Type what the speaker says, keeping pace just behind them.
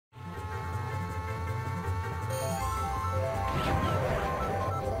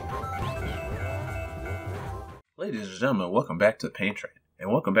Ladies and gentlemen, welcome back to the Paint Train,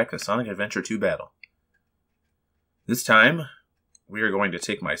 and welcome back to Sonic Adventure 2 Battle. This time, we are going to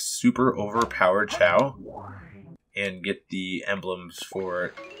take my super overpowered Chow and get the emblems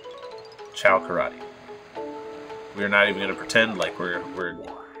for Chow Karate. We are not even going to pretend like we're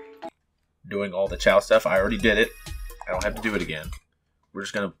doing all the Chow stuff. I already did it. I don't have to do it again. We're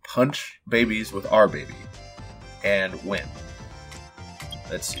just going to punch babies with our baby and win.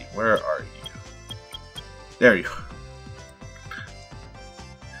 Let's see, where are you? There you are.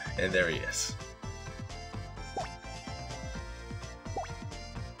 And there he is.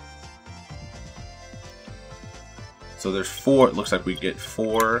 So there's four, it looks like we get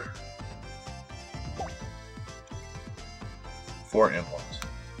four emblems.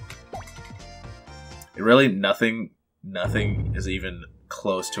 It really, nothing is even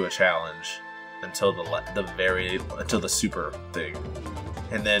close to a challenge until until the super thing.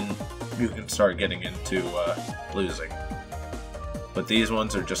 And then you can start getting into losing. But these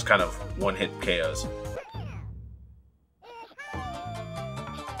ones are just kind of one-hit KOs.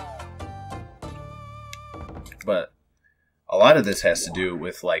 But a lot of this has to do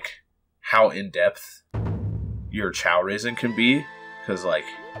with like how in-depth your Chow raising can be. Because like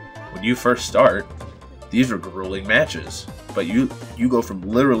when you first start, these are grueling matches. But you go from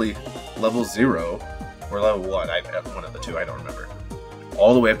literally level 0 or level 1, one of the two, I don't remember,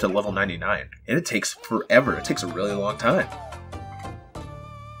 all the way up to level 99. And it takes forever. It takes a really long time.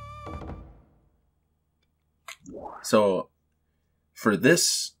 So for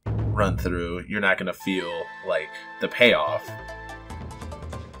this run through, you're not going to feel like the payoff.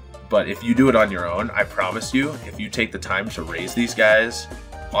 But if you do it on your own, I promise you, if you take the time to raise these guys,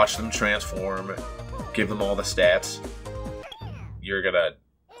 watch them transform, give them all the stats, you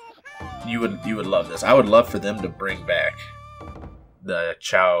would love this. I would love for them to bring back the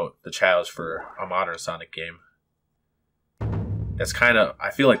Chows for a modern Sonic game. That's kind of,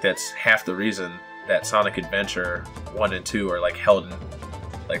 I feel like that's half the reason that Sonic Adventure 1 and 2 are like held in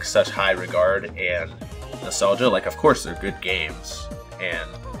like such high regard and nostalgia. Like, of course they're good games, and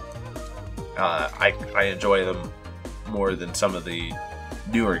I enjoy them more than some of the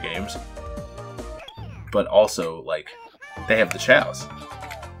newer games. But also, like, they have the Chows.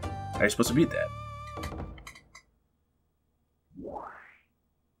 How are you supposed to beat that?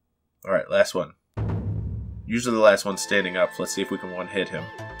 Alright, last one. Usually the last one's standing up. Let's see if we can one-hit him.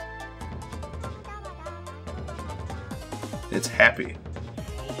 It's Happy.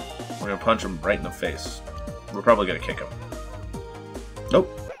 We're gonna punch him right in the face. We're probably gonna kick him. Nope.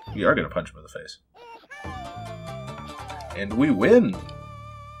 We are gonna punch him in the face. And we win!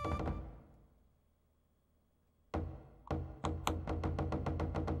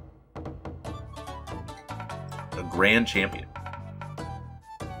 The Grand Champion.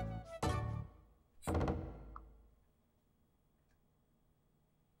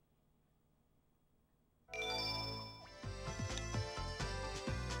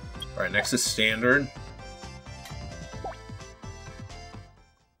 Alright, next is Standard.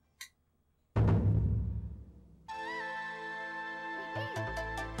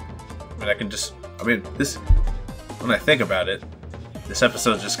 When I think about it, this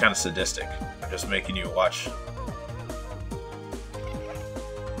episode is just kind of sadistic. I'm just making you watch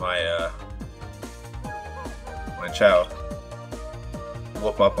my Chow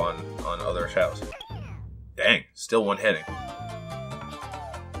whoop up on other Chows. Dang, still one-hitting.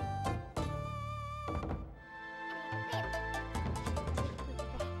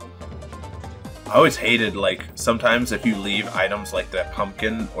 I always hated, like, sometimes if you leave items like that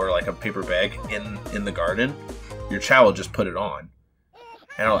pumpkin or like a paper bag in the garden, your Chow will just put it on.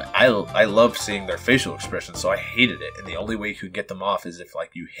 And I love seeing their facial expressions, so I hated it. And the only way you could get them off is if,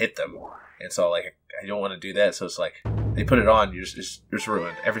 like, you hit them. And so, like, I don't want to do that, so it's like, they put it on, you're just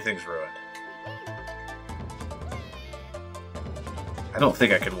ruined. Everything's ruined. I don't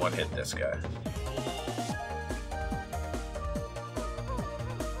think I can one-hit this guy.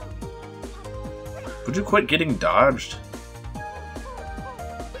 Would you quit getting dodged?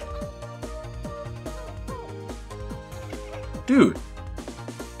 Dude.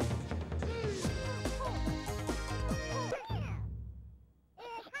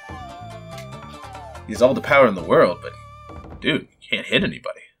 He has all the power in the world, but dude, you can't hit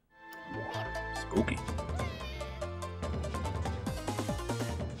anybody. Spooky.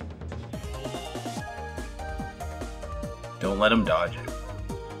 Don't let him dodge you.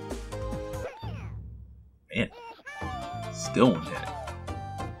 Man, still one hit.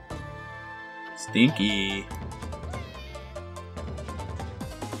 Stinky.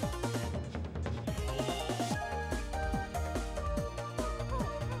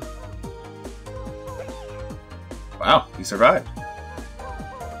 Wow, he survived.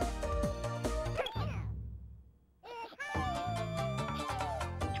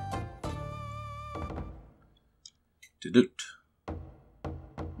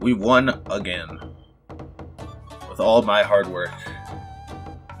 We won again. With all my hard work.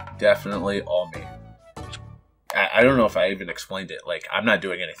 Definitely all me. I don't know if I even explained it. Like, I'm not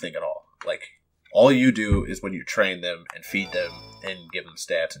doing anything at all. Like, all you do is when you train them and feed them and give them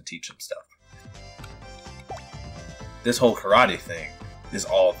stats and teach them stuff. This whole karate thing is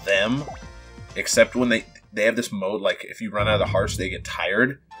all them, except when they have this mode, like, if you run out of the hearts, they get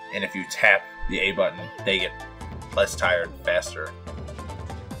tired, and if you tap the A button, they get less tired faster.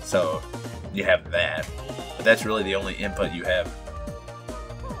 So, you have that. But that's really the only input you have.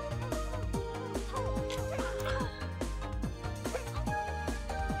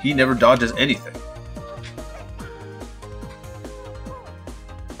 He never dodges anything.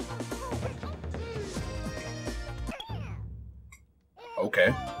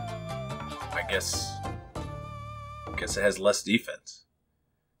 Okay. I guess it has less defense.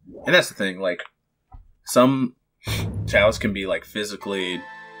 And that's the thing, like, some chows can be, like, physically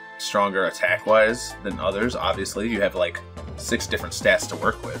stronger attack-wise than others. Obviously, you have, like, 6 different stats to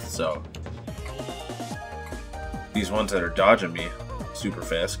work with, so these ones that are dodging me super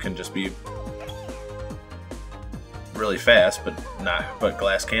fast can just be really fast, but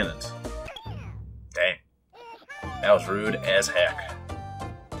glass cannons. Dang. That was rude as heck.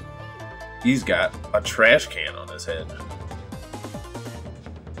 He's got a trash can on his head.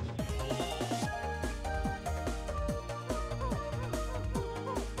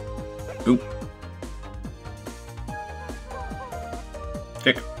 Oop.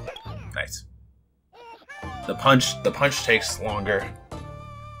 Kick. Nice. The punch takes longer.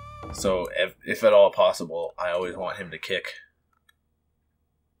 So if at all possible, I always want him to kick.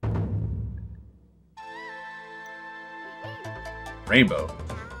 Rainbow.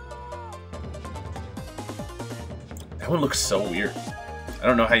 That one looks so weird. I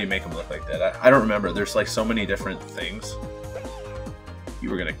don't know how you make him look like that. I don't remember. There's like so many different things. You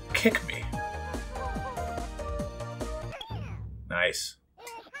were gonna kick me. Nice.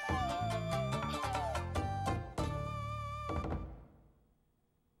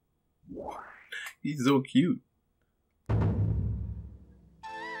 He's so cute.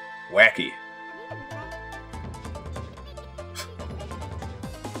 Wacky.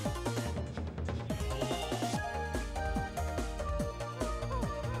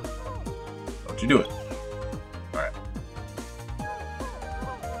 Don't you do it. Alright.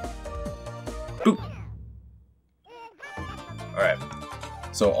 Boop. Alright.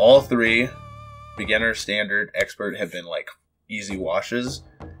 So all 3, beginner, standard, expert, have been like easy washes.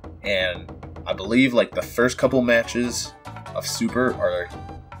 And I believe like the first couple matches of Super are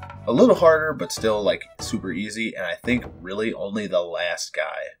a little harder, but still like super easy. And I think really only the last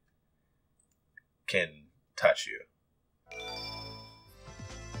guy can touch you.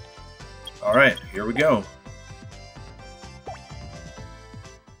 Alright, here we go.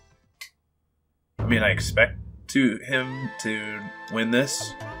 I mean, I expect him to win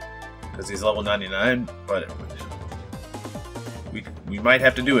this because he's level 99, but we might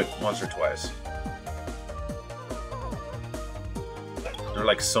have to do it once or twice. They're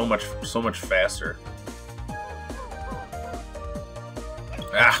like so much faster.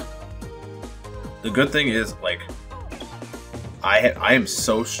 Ah! The good thing is, like, I am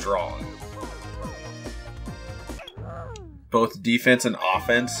so strong. Both defense and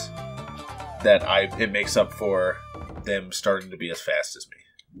offense, that it makes up for them starting to be as fast as me.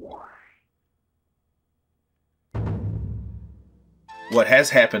 What has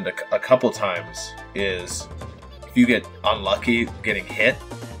happened a couple times is if you get unlucky getting hit,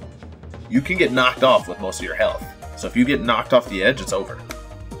 you can get knocked off with most of your health. So if you get knocked off the edge, it's over.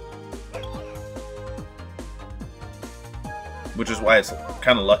 Which is why it's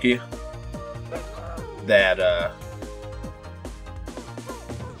kind of lucky that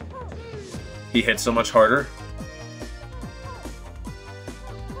he hits so much harder.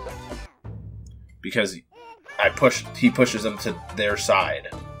 Because he pushes them to their side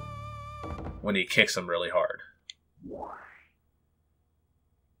when he kicks them really hard.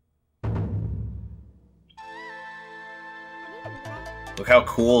 Look how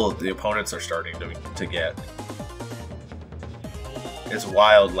cool the opponents are starting to get. It's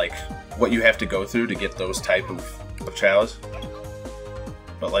wild, like, what you have to go through to get those type of chows.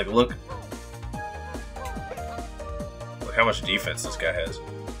 But, like, look how much defense this guy has.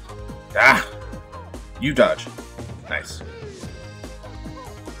 Ah! You dodge. Nice.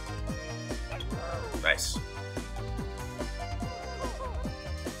 Nice.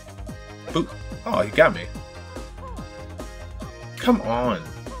 Boop. Oh, he got me. Come on.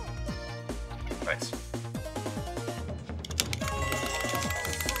 Nice.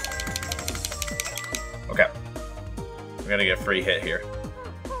 Okay. We're gonna get a free hit here.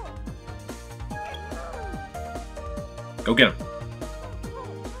 Go get him.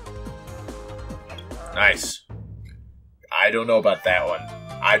 Nice. I don't know about that one.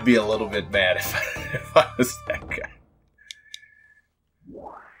 I'd be a little bit mad if I was that guy.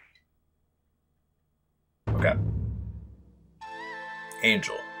 Okay.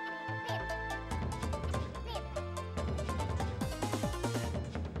 Angel.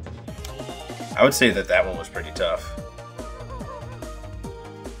 I would say that one was pretty tough.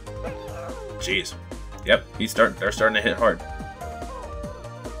 Jeez. Yep, they're starting to hit hard.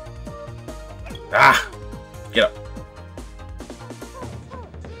 Ah! Get up.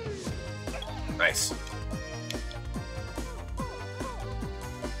 Nice.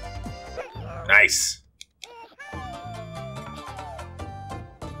 Nice.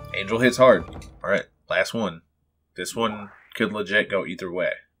 Angel hits hard. Alright, last one. This one could legit go either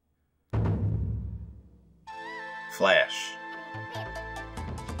way. Flash.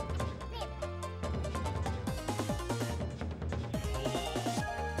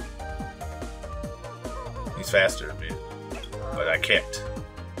 He's faster than me, but I kicked.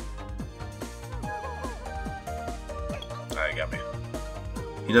 He got me.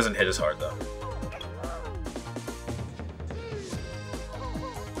 He doesn't hit as hard though.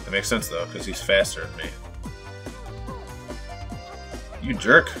 That makes sense though, because he's faster than me. You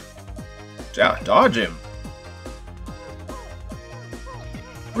jerk. Dodge him.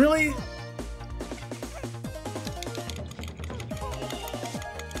 Really?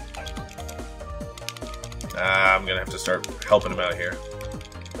 I'm gonna have to start helping him out here.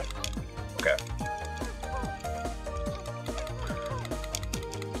 Okay.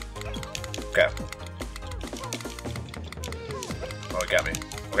 Okay. Oh, it got me.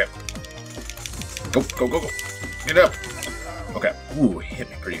 Okay. Go, go, go, go. Get up. Okay. Ooh, he hit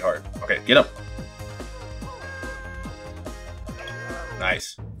me pretty hard. Okay, get up.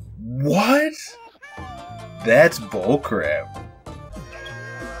 Nice. What? That's bullcrap.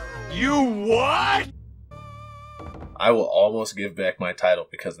 You what? I will almost give back my title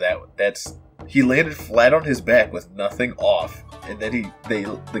because that's he landed flat on his back with nothing off, and then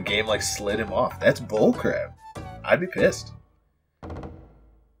the game like slid him off. That's bullcrap. I'd be pissed,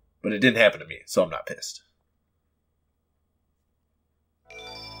 but it didn't happen to me, so I'm not pissed.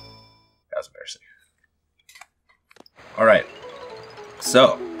 That was embarrassing. All right,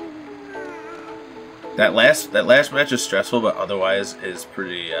 so that last match is stressful, but otherwise is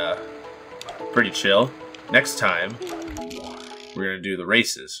pretty chill. Next time, we're going to do the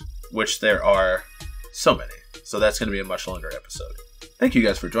races, which there are so many. So that's going to be a much longer episode. Thank you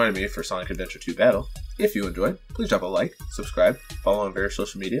guys for joining me for Sonic Adventure 2 Battle. If you enjoyed, please drop a like, subscribe, follow on various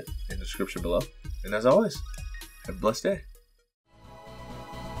social media in the description below. And as always, have a blessed day.